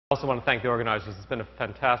also want to thank the organizers. It's been a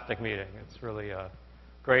fantastic meeting. It's really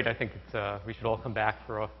great. I think we should all come back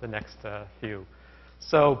for the next few.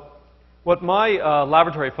 So what my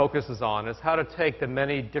laboratory focuses on is how to take the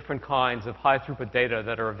many different kinds of high-throughput data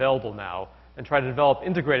that are available now and try to develop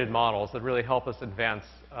integrated models that really help us advance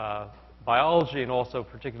biology and also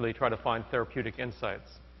particularly try to find therapeutic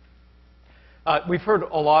insights. We've heard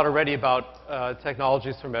a lot already about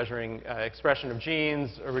technologies for measuring expression of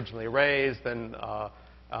genes, originally arrays, then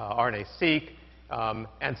RNA-seq,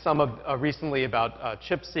 and some recently about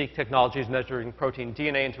chip-seq technologies measuring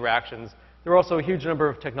protein-DNA interactions. There are also a huge number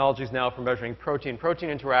of technologies now for measuring protein-protein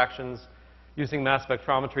interactions, using mass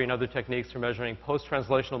spectrometry and other techniques for measuring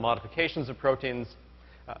post-translational modifications of proteins,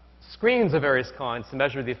 screens of various kinds to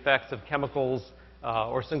measure the effects of chemicals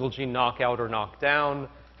or single-gene knockout or knockdown,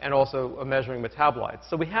 and also measuring metabolites.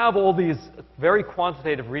 So we have all these very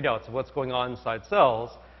quantitative readouts of what's going on inside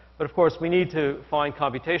cells, but of course we need to find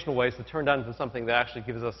computational ways to turn that into something that actually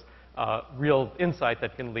gives us real insight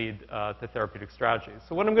that can lead to therapeutic strategies.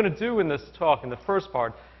 So what I'm going to do in this talk, in the first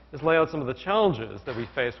part, is lay out some of the challenges that we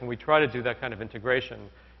face when we try to do that kind of integration,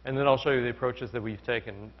 and then I'll show you the approaches that we've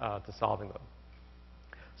taken to solving them.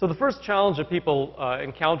 So the first challenge that people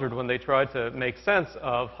encountered when they tried to make sense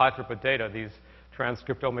of high-throughput data, these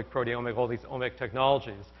transcriptomic, proteomic, all these omic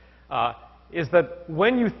technologies, is that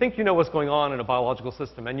when you think you know what's going on in a biological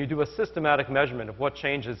system and you do a systematic measurement of what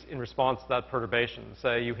changes in response to that perturbation,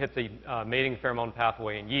 say you hit the mating pheromone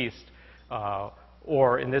pathway in yeast,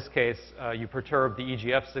 or in this case, you perturb the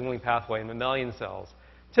EGF signaling pathway in mammalian cells,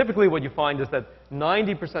 typically what you find is that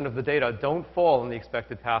 90% of the data don't fall in the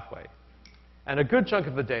expected pathway. And a good chunk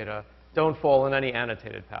of the data don't fall in any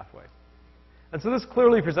annotated pathway. And so this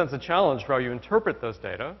clearly presents a challenge for how you interpret those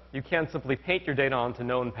data. You can't simply paint your data onto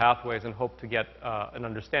known pathways and hope to get an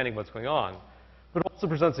understanding of what's going on. But it also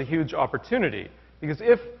presents a huge opportunity, because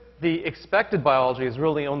if the expected biology is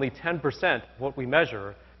really only 10% of what we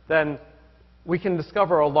measure, then we can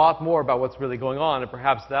discover a lot more about what's really going on, and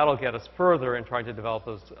perhaps that'll get us further in trying to develop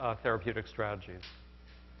those therapeutic strategies.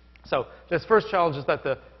 So this first challenge is that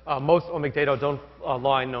the most omic data don't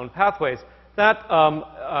lie in known pathways. That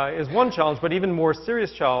is one challenge, but even more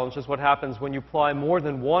serious challenge is what happens when you apply more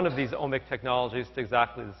than one of these omic technologies to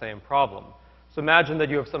exactly the same problem. So imagine that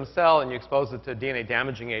you have some cell and you expose it to a DNA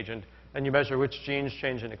damaging agent, and you measure which genes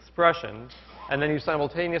change in expression, and then you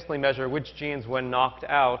simultaneously measure which genes, when knocked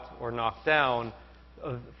out or knocked down,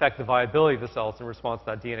 affect the viability of the cells in response to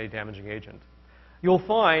that DNA damaging agent. You'll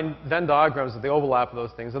find Venn diagrams of the overlap of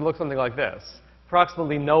those things that look something like this.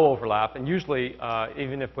 Approximately no overlap, and usually,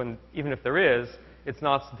 even if there is, it's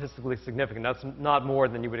not statistically significant. That's not more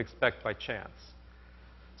than you would expect by chance.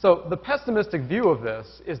 So the pessimistic view of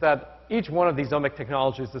this is that each one of these omic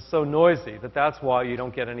technologies is so noisy that that's why you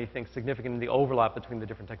don't get anything significant in the overlap between the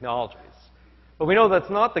different technologies. But we know that's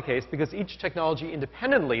not the case because each technology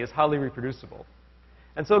independently is highly reproducible.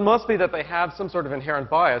 And so it must be that they have some sort of inherent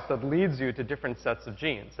bias that leads you to different sets of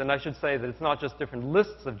genes. And I should say that it's not just different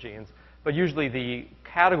lists of genes, but usually the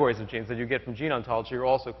categories of genes that you get from gene ontology are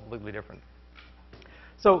also completely different.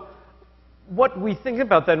 So what we think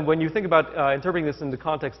about then when you think about interpreting this in the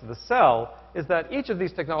context of the cell is that each of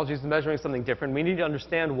these technologies is measuring something different. We need to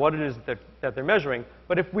understand what it is that they're measuring.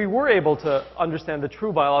 But if we were able to understand the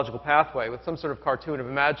true biological pathway with some sort of cartoon of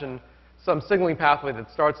imagine some signaling pathway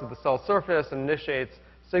that starts at the cell surface and initiates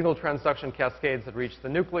signal transduction cascades that reach the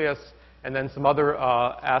nucleus, and then some other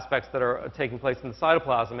aspects that are taking place in the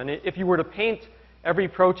cytoplasm. And if you were to paint every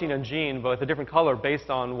protein and gene with a different color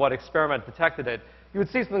based on what experiment detected it, you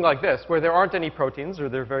would see something like this, where there aren't any proteins, or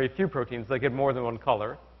there are very few proteins that get more than one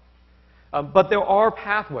color. But there are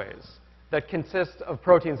pathways that consist of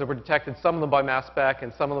proteins that were detected, some of them by mass spec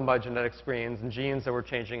and some of them by genetic screens, and genes that were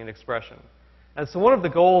changing in expression. And so one of the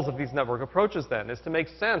goals of these network approaches then is to make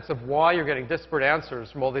sense of why you're getting disparate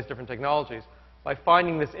answers from all these different technologies by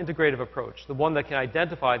finding this integrative approach, the one that can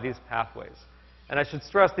identify these pathways. And I should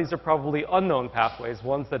stress these are probably unknown pathways,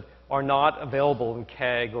 ones that are not available in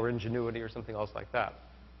KEGG or Ingenuity or something else like that.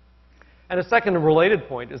 And a second related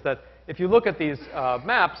point is that if you look at these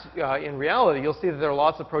maps, in reality, you'll see that there are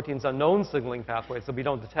lots of proteins on known signaling pathways that we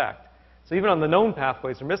don't detect. So even on the known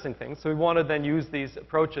pathways, we're missing things. So we want to then use these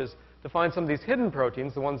approaches to find some of these hidden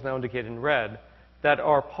proteins, the ones now indicated in red, that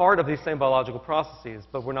are part of these same biological processes,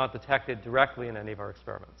 but were not detected directly in any of our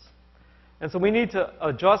experiments. And so we need to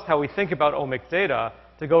adjust how we think about omic data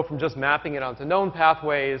to go from just mapping it onto known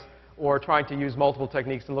pathways or trying to use multiple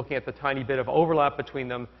techniques and looking at the tiny bit of overlap between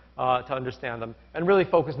them to understand them, and really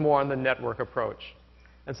focus more on the network approach.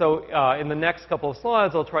 And so in the next couple of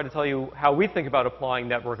slides, I'll try to tell you how we think about applying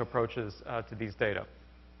network approaches to these data.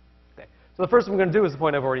 Okay. So So the first thing we're going to do is the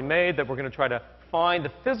point I've already made, that we're going to try to find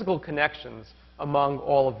the physical connections among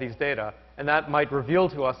all of these data, and that might reveal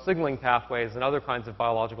to us signaling pathways and other kinds of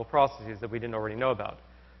biological processes that we didn't already know about.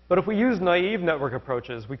 But if we use naive network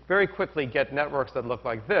approaches, we very quickly get networks that look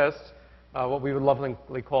like this, what we would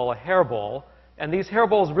lovingly call a hairball. And these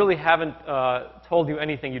hairballs really haven't told you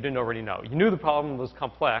anything you didn't already know. You knew the problem was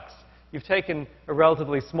complex. You've taken a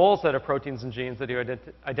relatively small set of proteins and genes that you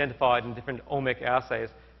identified in different omic assays,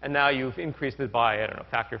 and now you've increased it by, I don't know, a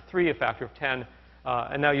factor of 3, a factor of 10,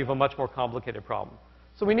 and now you have a much more complicated problem.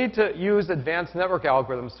 So we need to use advanced network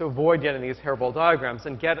algorithms to avoid getting these hairball diagrams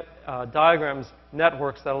and get diagrams,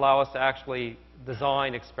 networks that allow us to actually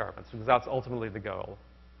design experiments, because that's ultimately the goal.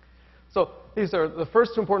 So these are the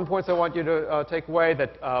first 2 important points I want you to take away,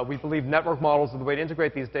 that we believe network models are the way to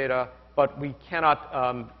integrate these data, but we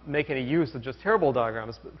cannot make any use of just hairball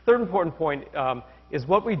diagrams. But the third important point is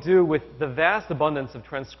what we do with the vast abundance of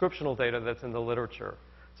transcriptional data that's in the literature.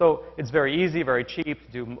 So it's very easy, very cheap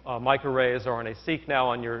to do microarrays or RNA-seq now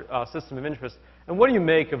on your system of interest. And what do you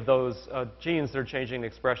make of those genes that are changing the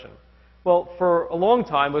expression? Well, for a long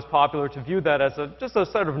time, it was popular to view that as just a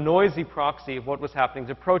sort of noisy proxy of what was happening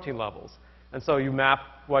to protein levels. And so you map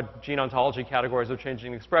what gene ontology categories are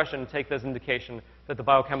changing in expression and take this indication that the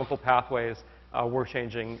biochemical pathways were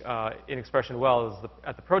changing in expression well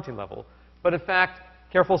at the protein level. But in fact,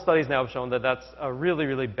 careful studies now have shown that that's a really,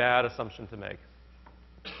 really bad assumption to make.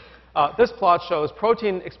 This plot shows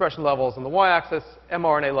protein expression levels on the y-axis,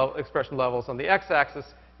 mRNA expression levels on the x-axis.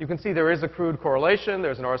 You can see there is a crude correlation.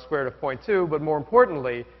 There's an R-squared of 0.2. But more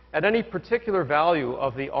importantly, at any particular value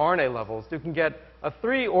of the RNA levels, you can get a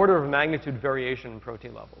 3 order of magnitude variation in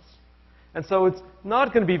protein levels. And so it's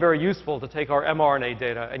not going to be very useful to take our mRNA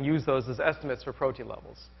data and use those as estimates for protein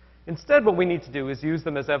levels. Instead, what we need to do is use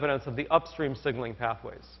them as evidence of the upstream signaling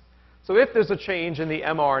pathways. So if there's a change in the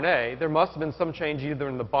mRNA, there must have been some change either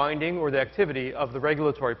in the binding or the activity of the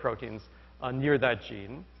regulatory proteins near that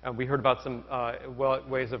gene. And we heard about some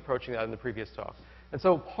ways of approaching that in the previous talk. And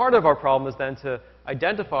so part of our problem is then to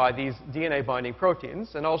identify these DNA binding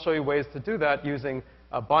proteins. And I'll show you ways to do that using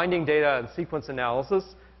binding data and sequence analysis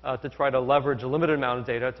to try to leverage a limited amount of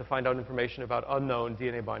data to find out information about unknown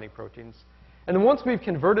DNA binding proteins. And then once we've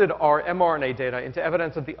converted our mRNA data into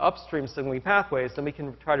evidence of the upstream signaling pathways, then we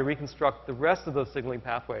can try to reconstruct the rest of those signaling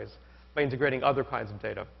pathways by integrating other kinds of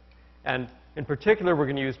data. And in particular, we're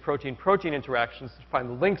going to use protein-protein interactions to find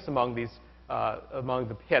the links among these, among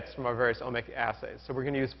the hits from our various omic assays. So we're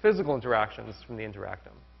going to use physical interactions from the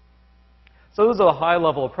interactome. So those are the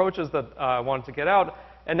high-level approaches that I wanted to get out.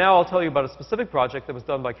 And now I'll tell you about a specific project that was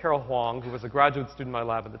done by Carol Huang, who was a graduate student in my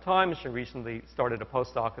lab at the time, and she recently started a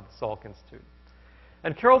postdoc at the Salk Institute.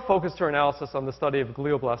 And Carol focused her analysis on the study of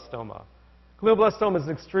glioblastoma. Glioblastoma is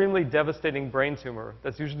an extremely devastating brain tumor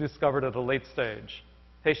that's usually discovered at a late stage.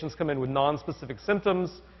 Patients come in with nonspecific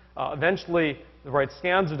symptoms. Eventually, the right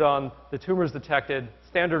scans are done, the tumor is detected.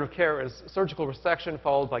 Standard of care is surgical resection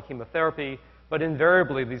followed by chemotherapy. But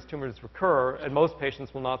invariably, these tumors recur, and most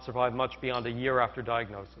patients will not survive much beyond a year after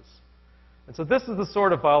diagnosis. And so this is the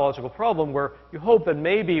sort of biological problem where you hope that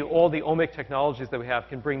maybe all the omic technologies that we have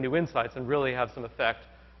can bring new insights and really have some effect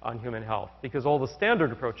on human health, because all the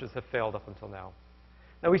standard approaches have failed up until now.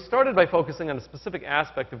 Now, we started by focusing on a specific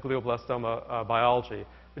aspect of glioblastoma biology,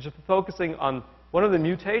 which is focusing on one of the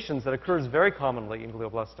mutations that occurs very commonly in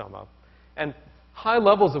glioblastoma, and high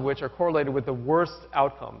levels of which are correlated with the worst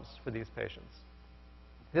outcomes for these patients.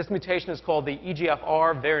 This mutation is called the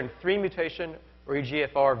EGFR variant 3 mutation, or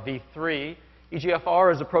EGFR V3.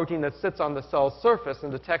 EGFR is a protein that sits on the cell's surface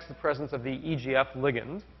and detects the presence of the EGF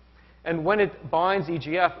ligand. And when it binds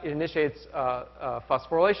EGF, it initiates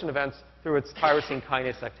phosphorylation events through its tyrosine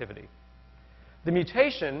kinase activity. The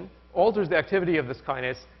mutation alters the activity of this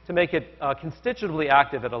kinase to make it constitutively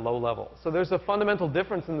active at a low level. So there's a fundamental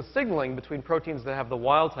difference in the signaling between proteins that have the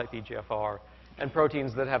wild-type EGFR and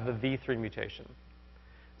proteins that have the V3 mutation.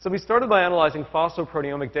 So we started by analyzing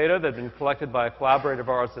phosphoproteomic data that had been collected by a collaborator of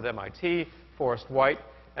ours at MIT, Forrest White,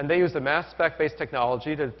 and they used a mass spec-based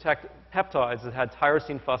technology to detect peptides that had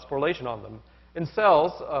tyrosine phosphorylation on them in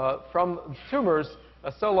cells from tumors,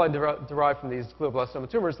 a cell line derived from these glioblastoma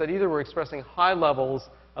tumors that either were expressing high levels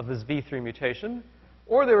of this V3 mutation,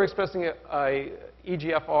 or they were expressing a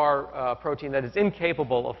EGFR protein that is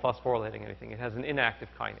incapable of phosphorylating anything. It has an inactive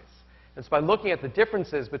kinase. And so by looking at the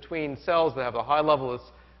differences between cells that have a high level of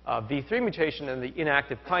V3 mutation and the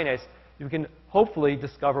inactive kinase, you can hopefully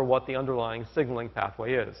discover what the underlying signaling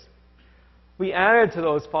pathway is. We added to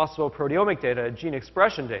those phosphoproteomic data gene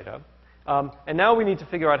expression data, and now we need to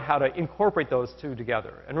figure out how to incorporate those two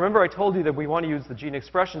together. And remember, I told you that we want to use the gene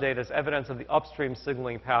expression data as evidence of the upstream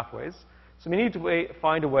signaling pathways. So we need to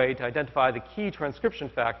find a way to identify the key transcription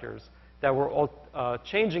factors that were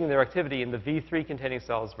changing their activity in the V3-containing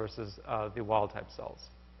cells versus the wild-type cells.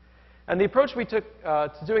 And the approach we took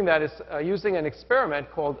to doing that is using an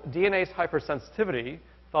experiment called DNase hypersensitivity,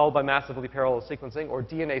 followed by massively parallel sequencing, or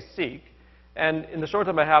DNA-seq. And in the short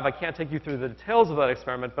time I have, I can't take you through the details of that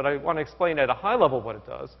experiment, but I want to explain at a high level what it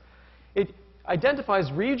does. It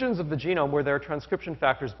identifies regions of the genome where there are transcription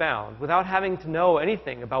factors bound without having to know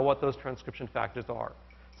anything about what those transcription factors are.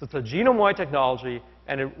 So it's a genome-wide technology,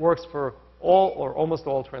 and it works for all or almost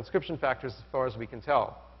all transcription factors as far as we can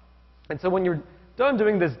tell. And so when you're done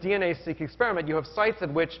doing this DNA-seq experiment, you have sites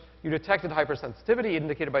at which you detected hypersensitivity,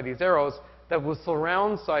 indicated by these arrows, that will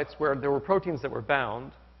surround sites where there were proteins that were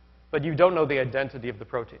bound, but you don't know the identity of the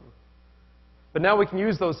protein. But now we can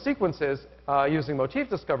use those sequences using motif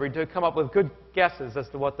discovery to come up with good guesses as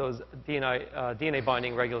to what those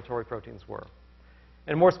DNA-binding regulatory proteins were.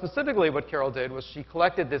 And more specifically, what Carol did was she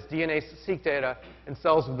collected this DNA-seq data in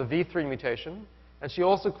cells with the V3 mutation, and she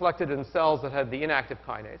also collected it in cells that had the inactive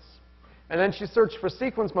kinase. And then she searched for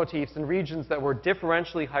sequence motifs in regions that were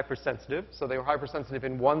differentially hypersensitive, so they were hypersensitive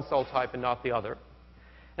in one cell type and not the other.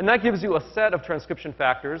 And that gives you a set of transcription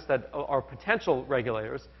factors that are potential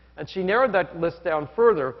regulators. And she narrowed that list down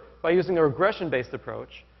further by using a regression-based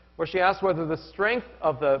approach, where she asked whether the strength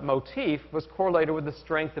of the motif was correlated with the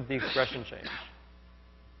strength of the expression change.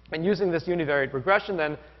 And using this univariate regression,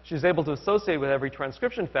 then, she was able to associate with every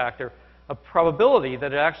transcription factor a probability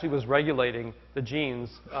that it actually was regulating the genes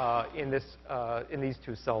in these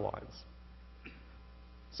two cell lines.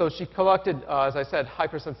 So she collected, as I said,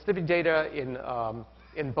 hypersensitivity data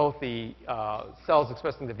in both the cells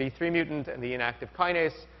expressing the V3 mutant and the inactive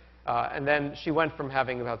kinase. And then she went from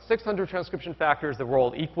having about 600 transcription factors that were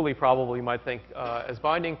all equally probable, you might think, as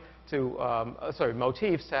binding, to,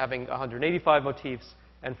 motifs, to having 185 motifs.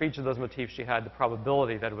 And for each of those motifs, she had the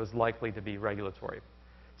probability that it was likely to be regulatory.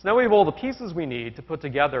 So now we have all the pieces we need to put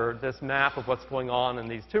together this map of what's going on in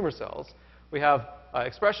these tumor cells. We have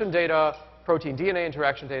expression data, protein-DNA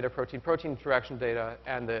interaction data, protein-protein interaction data,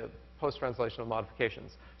 and the post-translational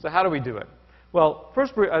modifications. So how do we do it? Well,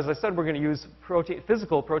 first, as I said, we're going to use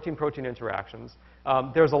physical protein-protein interactions.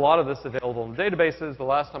 There's a lot of this available in databases. The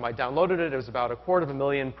last time I downloaded it, it was about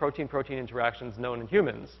 250,000 protein-protein interactions known in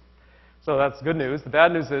humans. So that's good news. The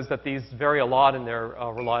bad news is that these vary a lot in their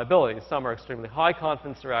reliability. Some are extremely high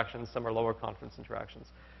confidence interactions, some are lower confidence interactions.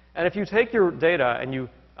 And if you take your data and you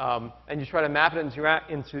try to map it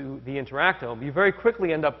into the interactome, you very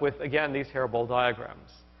quickly end up with, again, these hairball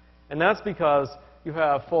diagrams. And that's because you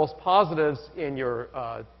have false positives in your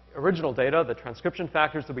original data, the transcription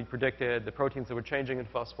factors that we predicted, the proteins that were changing in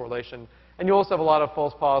phosphorylation, and you also have a lot of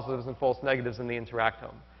false positives and false negatives in the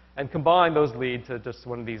interactome. And combined, those lead to just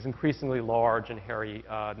one of these increasingly large and hairy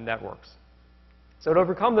networks. So to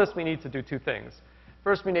overcome this, we need to do two things.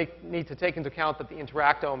 First, we need to take into account that the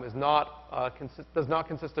interactome is does not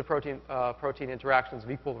consist of protein interactions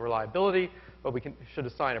of equal reliability, but we should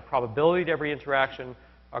assign a probability to every interaction,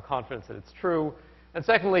 our confidence that it's true. And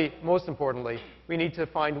secondly, most importantly, we need to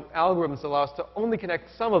find algorithms that allow us to only connect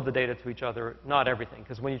some of the data to each other, not everything,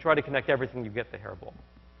 because when you try to connect everything, you get the hairball.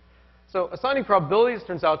 So assigning probabilities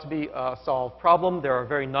turns out to be a solved problem. There are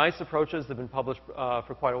very nice approaches that have been published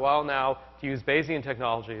for quite a while now to use Bayesian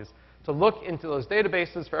technologies to look into those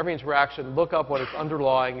databases for every interaction, look up what its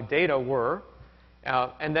underlying data were,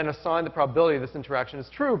 and then assign the probability this interaction is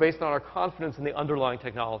true based on our confidence in the underlying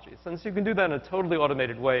technologies. And so you can do that in a totally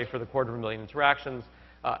automated way for the 250,000 interactions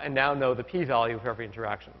and now know the p-value of every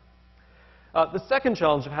interaction. The second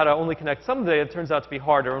challenge of how to only connect some of the data turns out to be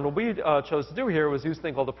harder. And what we chose to do here was use a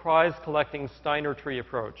thing called the prize-collecting Steiner tree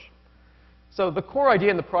approach. So the core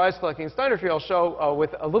idea in the prize-collecting Steiner tree I'll show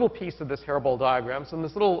with a little piece of this hairball diagram. So in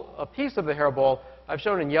this little piece of the hairball, I've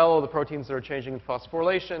shown in yellow the proteins that are changing in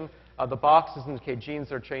phosphorylation. The boxes indicate genes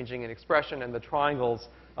that are changing in expression, and the triangles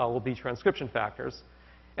will be transcription factors.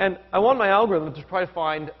 And I want my algorithm to try to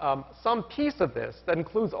find some piece of this that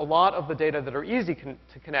includes a lot of the data that are easy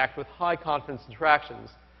to connect with high confidence interactions,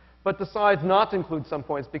 but decides not to include some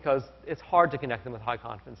points because it's hard to connect them with high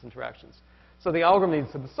confidence interactions. So the algorithm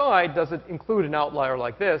needs to decide, does it include an outlier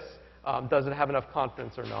like this? Does it have enough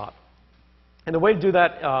confidence or not? And the way to do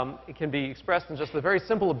that, it can be expressed in just a very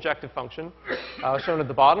simple objective function shown at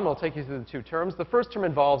the bottom. I'll take you through the two terms. The first term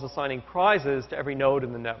involves assigning prizes to every node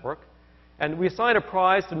in the network. And we assign a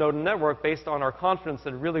prize to node in the network based on our confidence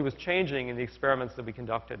that it really was changing in the experiments that we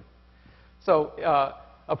conducted. So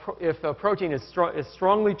if a protein is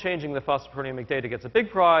strongly changing the phosphoproteomic data, it gets a big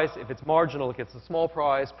prize. If it's marginal, it gets a small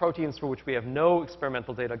prize. Proteins for which we have no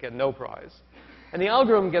experimental data get no prize. And the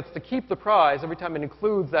algorithm gets to keep the prize every time it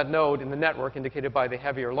includes that node in the network indicated by the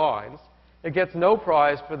heavier lines. It gets no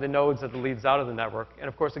prize for the nodes that it leaves out of the network. And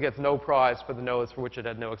of course, it gets no prize for the nodes for which it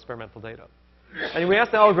had no experimental data. And we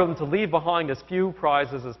asked the algorithm to leave behind as few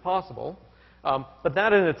prizes as possible. But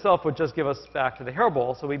that in itself would just give us back to the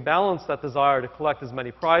hairball. So we balanced that desire to collect as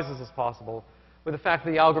many prizes as possible with the fact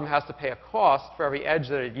that the algorithm has to pay a cost for every edge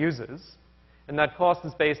that it uses. And that cost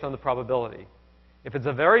is based on the probability. If it's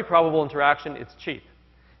a very probable interaction, it's cheap.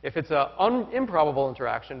 If it's an improbable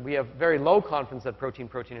interaction, we have very low confidence that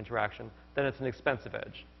protein-protein interaction, then it's an expensive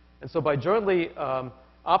edge. And so by jointly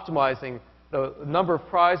optimizing the number of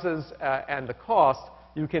prizes and the cost,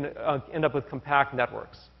 you can end up with compact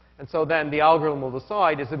networks. And so then the algorithm will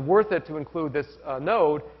decide, is it worth it to include this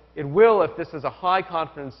node? It will if this is a high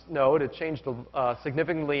confidence node. It changed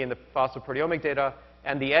significantly in the phosphoproteomic data,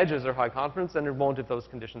 and the edges are high confidence, and it won't if those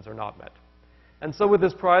conditions are not met. And so with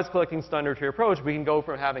this prize collecting standard tree approach, we can go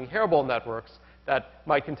from having hairball networks that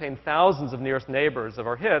might contain thousands of nearest neighbors of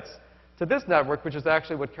our hits to this network, which is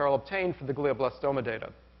actually what Carol obtained for the glioblastoma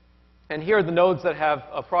data. And here, the nodes that have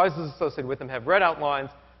prizes associated with them have red outlines.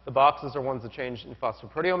 The boxes are ones that change in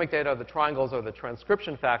phosphoproteomic data. The triangles are the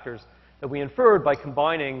transcription factors that we inferred by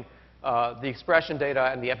combining the expression data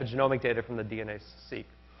and the epigenomic data from the DNA-seq.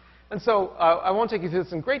 And so I won't take you through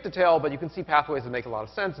this in great detail, but you can see pathways that make a lot of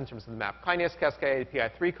sense in terms of the MAP kinase cascade,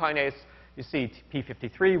 PI3 kinase. You see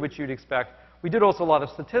P53, which you'd expect. We did also a lot of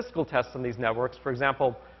statistical tests on these networks. For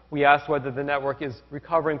example, we asked whether the network is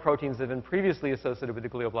recovering proteins that have been previously associated with the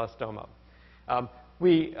glioblastoma.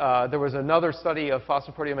 There was another study of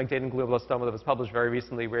phosphoproteomic data in glioblastoma that was published very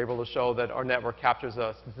recently. We were able to show that our network captures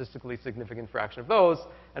a statistically significant fraction of those.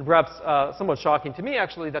 And perhaps somewhat shocking to me,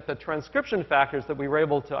 actually, that the transcription factors that we were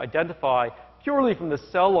able to identify purely from the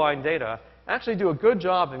cell line data actually do a good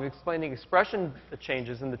job of explaining expression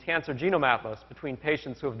changes in the cancer genome atlas between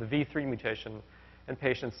patients who have the V3 mutation and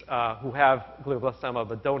patients who have glioblastoma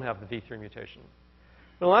but don't have the V3 mutation.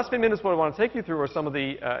 In the last few minutes, what I want to take you through are some of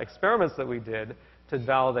the experiments that we did to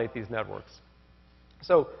validate these networks.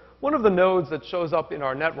 So one of the nodes that shows up in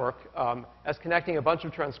our network as connecting a bunch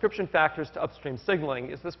of transcription factors to upstream signaling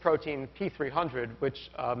is this protein P300, which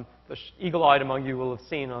the eagle-eyed among you will have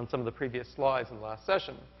seen on some of the previous slides in the last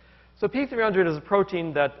session. So P300 is a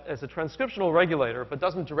protein that is a transcriptional regulator but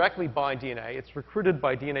doesn't directly bind DNA. It's recruited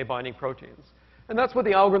by DNA-binding proteins. And that's what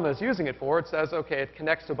the algorithm is using it for. It says, OK, it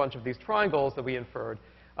connects to a bunch of these triangles that we inferred.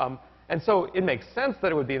 And so it makes sense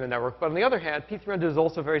that it would be in the network. But on the other hand, P300 is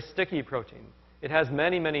also a very sticky protein. It has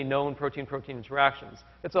many, many known protein-protein interactions.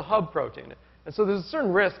 It's a hub protein. And so there's a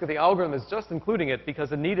certain risk that the algorithm is just including it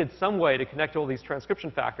because it needed some way to connect all these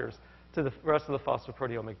transcription factors to the rest of the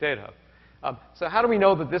phosphoproteomic data. So how do we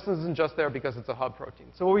know that this isn't just there because it's a hub protein?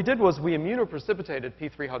 So what we did was we immunoprecipitated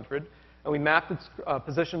P300, and we mapped its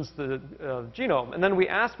positions to the genome. And then we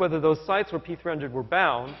asked whether those sites where P300 were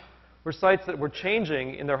bound were sites that were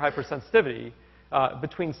changing in their hypersensitivity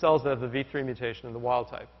between cells that have the V3 mutation and the wild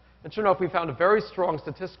type. And sure enough, we found a very strong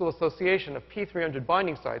statistical association of P300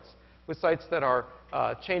 binding sites with sites that are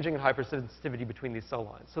changing in hypersensitivity between these cell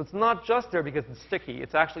lines. So it's not just there because it's sticky.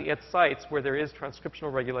 It's actually at sites where there is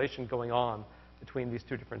transcriptional regulation going on between these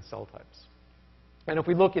two different cell types. And if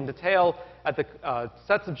we look in detail at the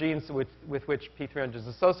sets of genes with which P300 is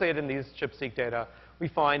associated in these ChIP-seq data, we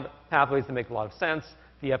find pathways that make a lot of sense.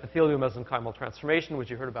 The epithelial mesenchymal transformation,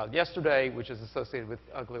 which you heard about yesterday, which is associated with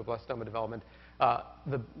glioblastoma development.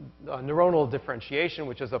 The neuronal differentiation,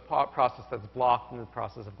 which is a process that's blocked in the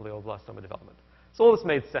process of glioblastoma development. So all this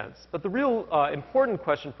made sense. But the real important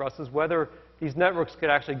question for us is whether these networks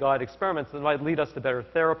could actually guide experiments that might lead us to better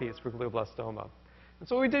therapies for glioblastoma. And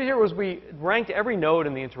so what we did here was we ranked every node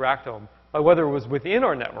in the interactome by whether it was within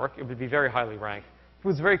our network. It would be very highly ranked. If it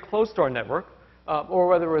was very close to our network, or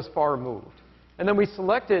whether it was far removed. And then we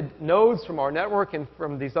selected nodes from our network and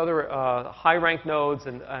from these other high-ranked nodes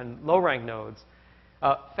and low-ranked nodes,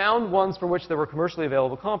 found ones for which there were commercially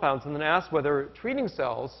available compounds, and then asked whether treating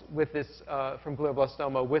cells with this, from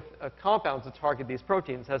glioblastoma with compounds that target these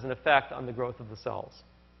proteins has an effect on the growth of the cells.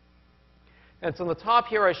 And so on the top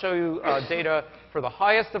here, I show you data for the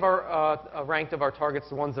highest of our ranked of our targets,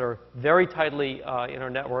 the ones that are very tightly in our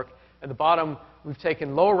network. At the bottom, we've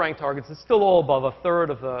taken lower ranked targets. It's still all above a third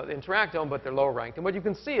of the interactome, but they're lower ranked. And what you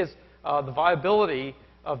can see is the viability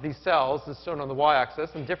of these cells is shown on the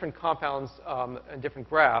y-axis and different compounds and different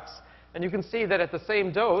graphs. And you can see that at the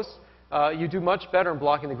same dose, you do much better in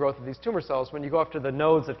blocking the growth of these tumor cells when you go after the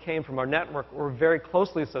nodes that came from our network or very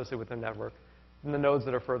closely associated with the network than the nodes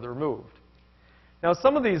that are further removed. Now,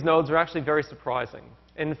 some of these nodes are actually very surprising.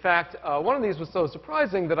 In fact, one of these was so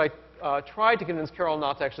surprising that I tried to convince Carol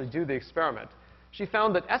not to actually do the experiment. she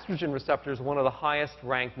found that estrogen receptors were one of the highest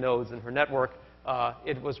ranked nodes in her network.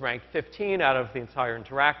 It was ranked 15 out of the entire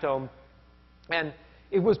interactome. And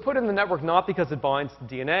it was put in the network not because it binds to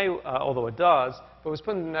DNA, although it does, but it was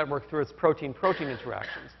put in the network through its protein-protein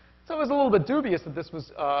interactions. So it was a little bit dubious that this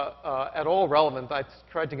was at all relevant. I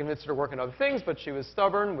tried to convince her to work on other things, but she was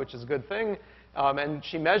stubborn, which is a good thing. And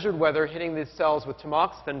she measured whether hitting these cells with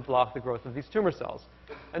tamoxifen blocked the growth of these tumor cells.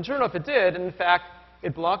 And sure enough, it did. And in fact,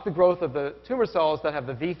 it blocked the growth of the tumor cells that have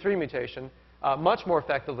the V3 mutation much more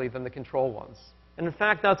effectively than the control ones. And in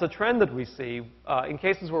fact, that's a trend that we see. In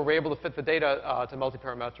cases where we're able to fit the data to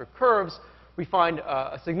multiparametric curves, we find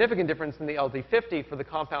a significant difference in the LD50 for the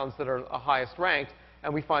compounds that are highest ranked,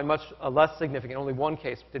 and we find much less significant. Only one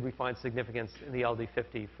case did we find significance in the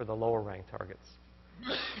LD50 for the lower ranked targets.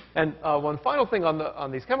 And one final thing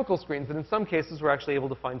on these chemical screens, that in some cases we're actually able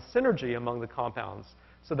to find synergy among the compounds,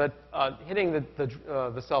 so that hitting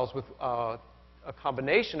the cells with a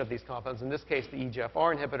combination of these compounds, in this case the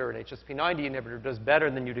EGFR inhibitor and HSP90 inhibitor, does better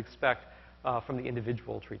than you'd expect from the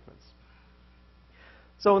individual treatments.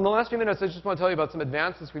 So in the last few minutes, I just want to tell you about some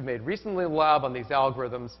advances we've made recently in the lab on these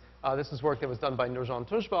algorithms. This is work that was done by Nurjan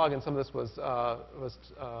Tunçbag, and some of this was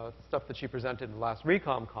stuff that she presented in the last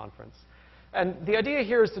RECOMB conference. And the idea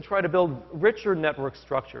here is to try to build richer network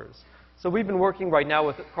structures. So we've been working right now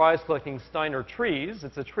with prize-collecting Steiner trees.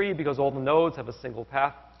 It's a tree because all the nodes have a single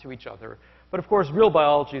path to each other. But of course, real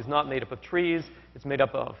biology is not made up of trees. It's made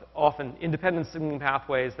up of often independent signaling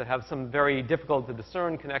pathways that have some very difficult to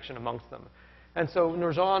discern connection amongst them. And so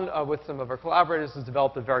Nurjan, with some of our collaborators, has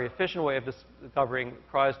developed a very efficient way of discovering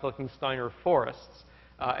prize-collecting Steiner forests.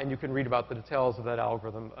 And you can read about the details of that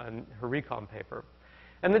algorithm in her RECOMB paper.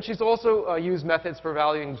 And then she's also used methods for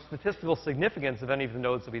evaluating statistical significance of any of the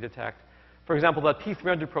nodes that we detect. For example, that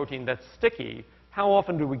P300 protein that's sticky, how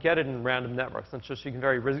often do we get it in random networks? And so she can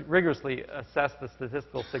very rigorously assess the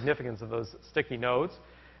statistical significance of those sticky nodes.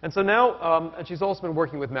 And so now, and she's also been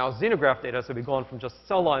working with mouse xenograft data, so we've gone from just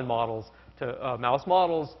cell line models to mouse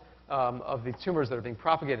models of the tumors that are being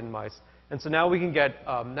propagated in mice. And so now we can get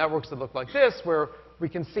networks that look like this, where we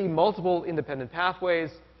can see multiple independent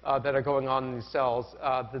pathways that are going on in these cells.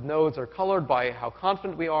 The nodes are colored by how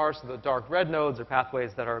confident we are, so the dark red nodes are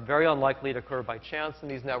pathways that are very unlikely to occur by chance in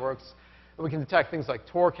these networks. And we can detect things like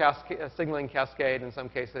TOR signaling cascade in some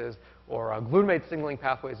cases, or glutamate signaling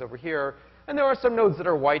pathways over here. And there are some nodes that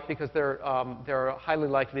are white because they're highly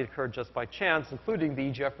likely to occur just by chance, including the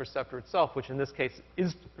EGF receptor itself, which in this case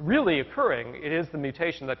is really occurring. It is the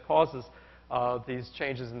mutation that causes these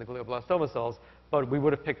changes in the glioblastoma cells, but we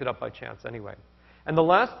would have picked it up by chance anyway. And the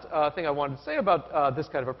last thing I wanted to say about this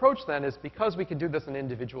kind of approach then is because we can do this in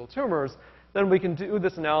individual tumors, then we can do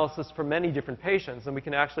this analysis for many different patients, and we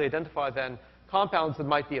can actually identify then compounds that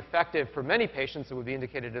might be effective for many patients. It would be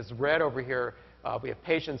indicated as red over here. We have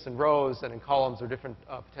patients in rows, and in columns are different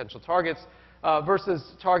potential targets,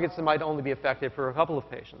 versus targets that might only be effective for a couple of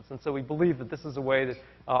patients. And so we believe that this is a way that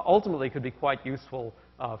ultimately could be quite useful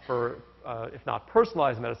for, if not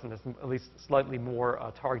personalized medicine, at least slightly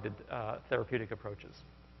more targeted therapeutic approaches.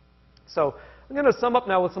 So I'm going to sum up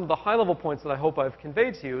now with some of the high-level points that I hope I've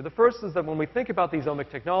conveyed to you. The first is that when we think about these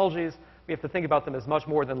omic technologies, we have to think about them as much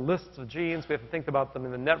more than lists of genes. We have to think about them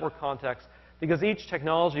in the network context, because each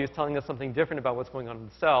technology is telling us something different about what's going on in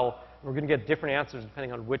the cell. And we're going to get different answers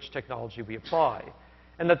depending on which technology we apply.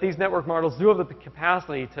 And that these network models do have the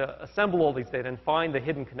capacity to assemble all these data and find the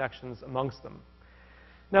hidden connections amongst them.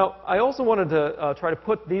 Now, I also wanted to try to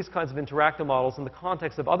put these kinds of interactive models in the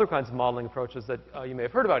context of other kinds of modeling approaches that you may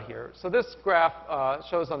have heard about here. So this graph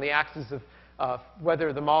shows on the axis of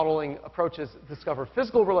whether the modeling approaches discover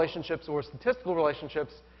physical relationships or statistical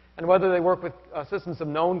relationships, and whether they work with systems of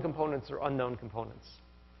known components or unknown components.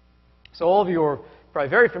 So all of you are probably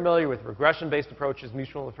very familiar with regression-based approaches,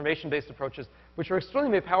 mutual information-based approaches, which are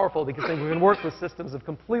extremely powerful because we can work with systems of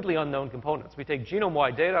completely unknown components. We take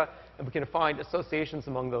genome-wide data, and we can find associations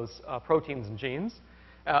among those proteins and genes.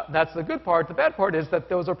 That's the good part. The bad part is that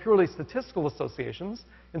those are purely statistical associations.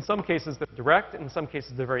 In some cases, they're direct. In some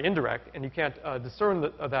cases, they're very indirect, and you can't discern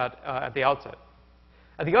that at the outset.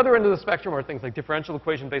 At the other end of the spectrum are things like differential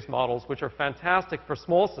equation-based models, which are fantastic for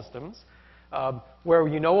small systems, where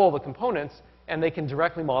you know all the components, and they can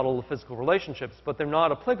directly model the physical relationships, but they're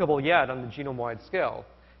not applicable yet on the genome-wide scale.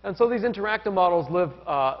 And so these interactive models live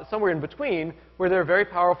somewhere in between, where they're very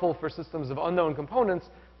powerful for systems of unknown components,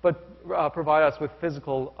 but provide us with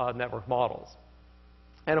physical network models.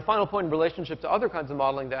 And a final point in relationship to other kinds of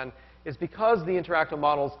modeling, then, is because the interactive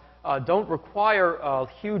models don't require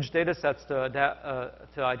huge data sets to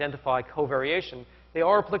identify covariation, they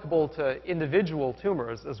are applicable to individual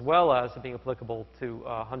tumors as well as being applicable to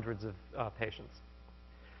hundreds of patients.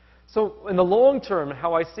 So in the long term,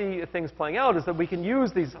 how I see things playing out is that we can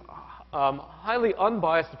use these highly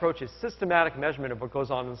unbiased approaches, systematic measurement of what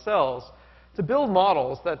goes on in cells, to build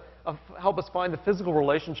models that help us find the physical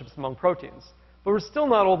relationships among proteins. But we're still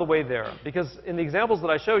not all the way there, because in the examples that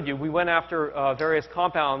I showed you, we went after various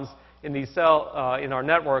compounds in these in our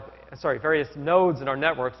network, various nodes in our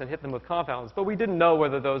networks and hit them with compounds, but we didn't know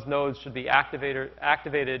whether those nodes should be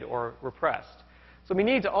activated or repressed. So we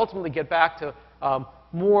need to ultimately get back to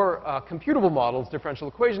more computable models, differential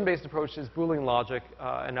equation-based approaches, Boolean logic,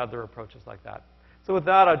 and other approaches like that. So with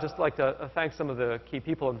that, I'd just like to thank some of the key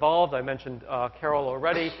people involved. I mentioned Carol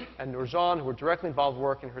already and Nurjan, who were directly involved in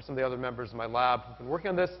work, and here's some of the other members of my lab who've been working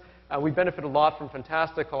on this. We benefit a lot from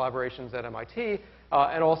fantastic collaborations at MIT,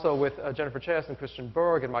 and also with Jennifer Chase and Christian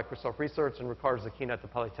Berg at Microsoft Research and Ricardo Zacchina at the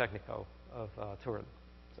Politecnico of Turin.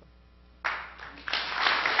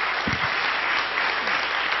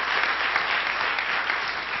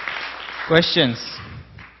 Questions?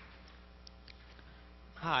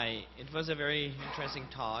 Hi, it was a very interesting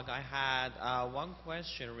talk. I had one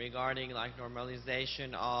question regarding like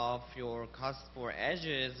normalization of your cost for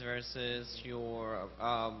edges versus your,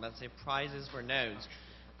 let's say, prices for nodes.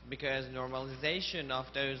 Because normalization of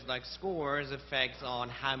those like scores affects on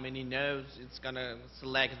how many nodes it's going to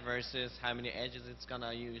select versus how many edges it's going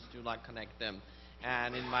to use to like connect them.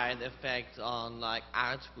 And it might affect on like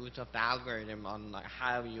output of the algorithm on like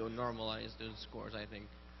how you normalize those scores, I think.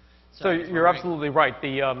 So you're absolutely right.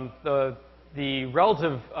 The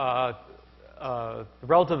relative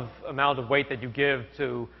amount of weight that you give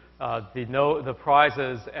to the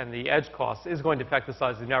prizes and the edge costs is going to affect the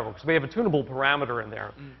size of the network. So we have a tunable parameter in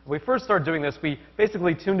there. When we first started doing this, we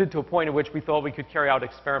basically tuned it to a point at which we thought we could carry out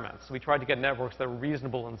experiments. So we tried to get networks that were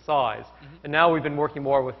reasonable in size. And now we've been working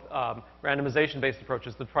more with randomization-based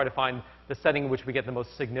approaches to try to find the setting in which we get the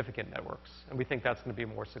most significant networks. And we think that's going to be a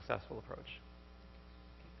more successful approach.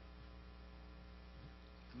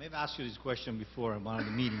 I may have asked you this question before in one of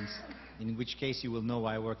the meetings, in which case you will know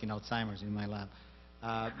why I work in Alzheimer's in my lab.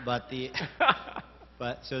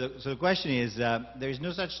 So the question is, there is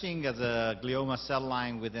no such thing as a glioma cell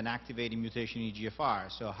line with an activating mutation in EGFR.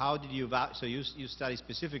 So how did you, you study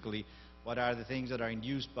specifically what are the things that are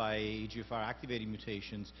induced by EGFR activating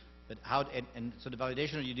mutations, but and so the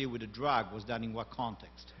validation that you did with the drug was done in what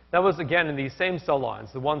context? That was, again, in these same cell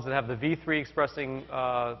lines, the ones that have the V3 expressing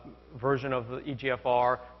version of the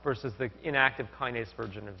EGFR versus the inactive kinase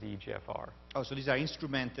version of the EGFR. Oh, so these are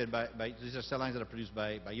instrumented these are cell lines that are produced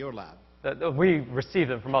by your lab? We receive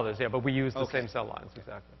them from others, yeah, but we use the same cell lines,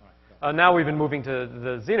 exactly. All right, now we've been moving to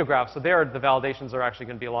the xenograph, so there the validations are actually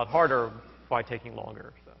going to be a lot harder by taking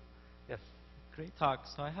longer. So, yes? Great talk.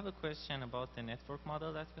 So I have a question about the network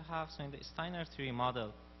model that we have. So in the Steiner tree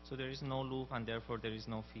model, so there is no loop and therefore there is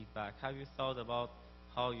no feedback. Have you thought about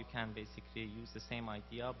how you can basically use the same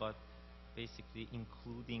idea but basically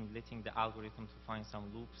letting the algorithm to find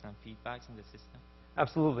some loops and feedbacks in the system?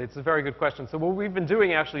 Absolutely. It's a very good question. So what we've been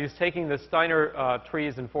doing actually is taking the Steiner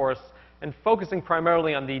trees and forests and focusing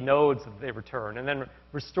primarily on the nodes that they return and then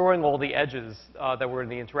restoring all the edges that were in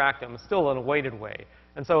the interactome, still in a weighted way.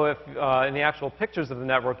 And so if in the actual pictures of the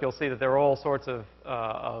network, you'll see that there are all sorts of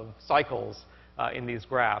cycles in these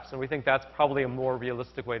graphs. And we think that's probably a more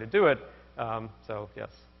realistic way to do it. So, yes.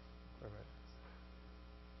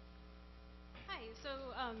 Hi. So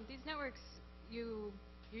these networks, you're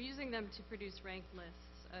using them to produce ranked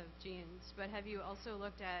lists of genes, but have you also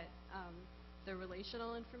looked at the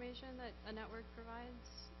relational information that a network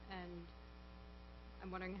provides? And I'm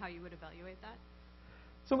wondering how you would evaluate that.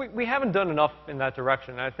 So we haven't done enough in that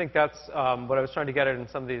direction. And I think that's what I was trying to get at in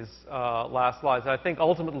some of these last slides. I think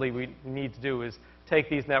ultimately we need to do is take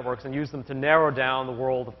these networks and use them to narrow down the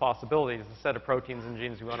world of possibilities, the set of proteins and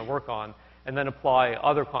genes we want to work on, and then apply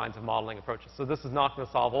other kinds of modeling approaches. So this is not going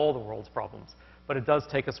to solve all the world's problems, but it does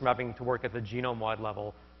take us from having to work at the genome-wide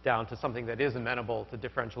level down to something that is amenable to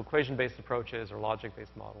differential equation-based approaches or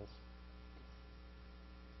logic-based models.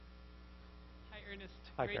 Hi, Ernest.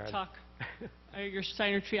 Hi, Great Karen. talk. Your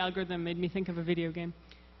Steiner tree algorithm made me think of a video game.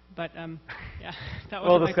 But yeah, that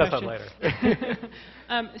was my question. We'll discuss that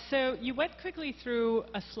later. So you went quickly through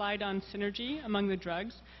a slide on synergy among the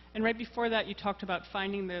drugs. And right before that, you talked about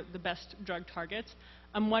finding the best drug targets.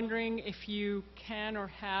 I'm wondering if you can or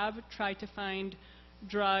have tried to find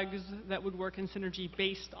drugs that would work in synergy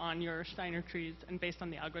based on your Steiner trees and based on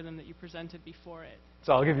the algorithm that you presented before it.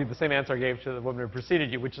 So I'll give you the same answer I gave to the woman who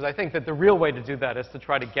preceded you, which is I think that the real way to do that is to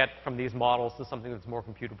try to get from these models to something that's more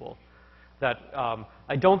computable. that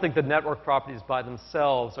I don't think the network properties by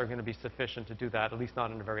themselves are going to be sufficient to do that, at least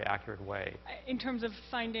not in a very accurate way. In terms of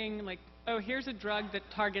finding, like, oh, here's a drug that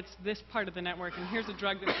targets this part of the network, and here's a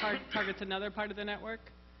drug that targets another part of the network,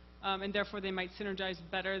 and therefore they might synergize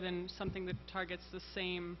better than something that targets the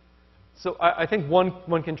same. So I think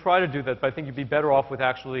one can try to do that, but I think you'd be better off with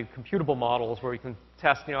actually computable models where you can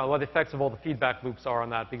test, you know, what the effects of all the feedback loops are on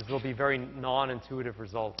that, because there'll be very non-intuitive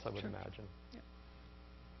results, I would imagine.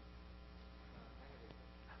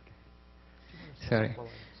 Sorry.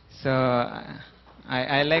 So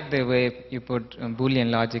I like the way you put Boolean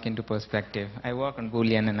logic into perspective. I work on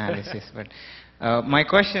Boolean analysis, but my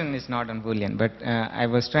question is not on Boolean, but I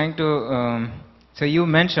was trying to, so you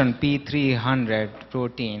mentioned P300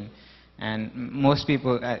 protein, and most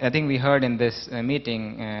people, I think we heard in this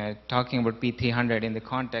meeting talking about P300 in the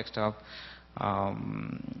context of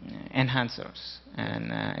enhancers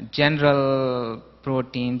and general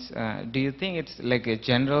proteins. Do you think it's like a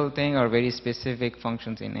general thing or very specific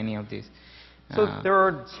functions in any of these? So there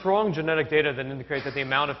are strong genetic data that indicate that the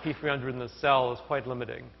amount of P300 in the cell is quite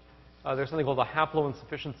limiting. There's something called a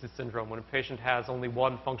haploinsufficiency syndrome when a patient has only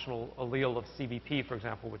one functional allele of CBP, for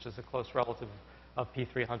example, which is a close relative of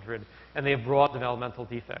P300, and they have broad developmental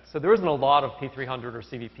defects. So there isn't a lot of P300 or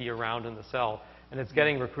CBP around in the cell, and it's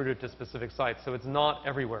getting recruited to specific sites. So it's not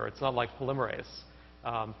everywhere. It's not like polymerase.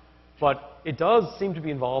 But it does seem to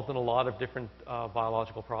be involved in a lot of different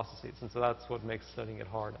biological processes, and so that's what makes studying it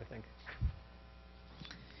hard, I think.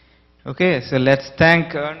 Okay, so let's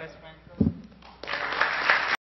thank Ernest.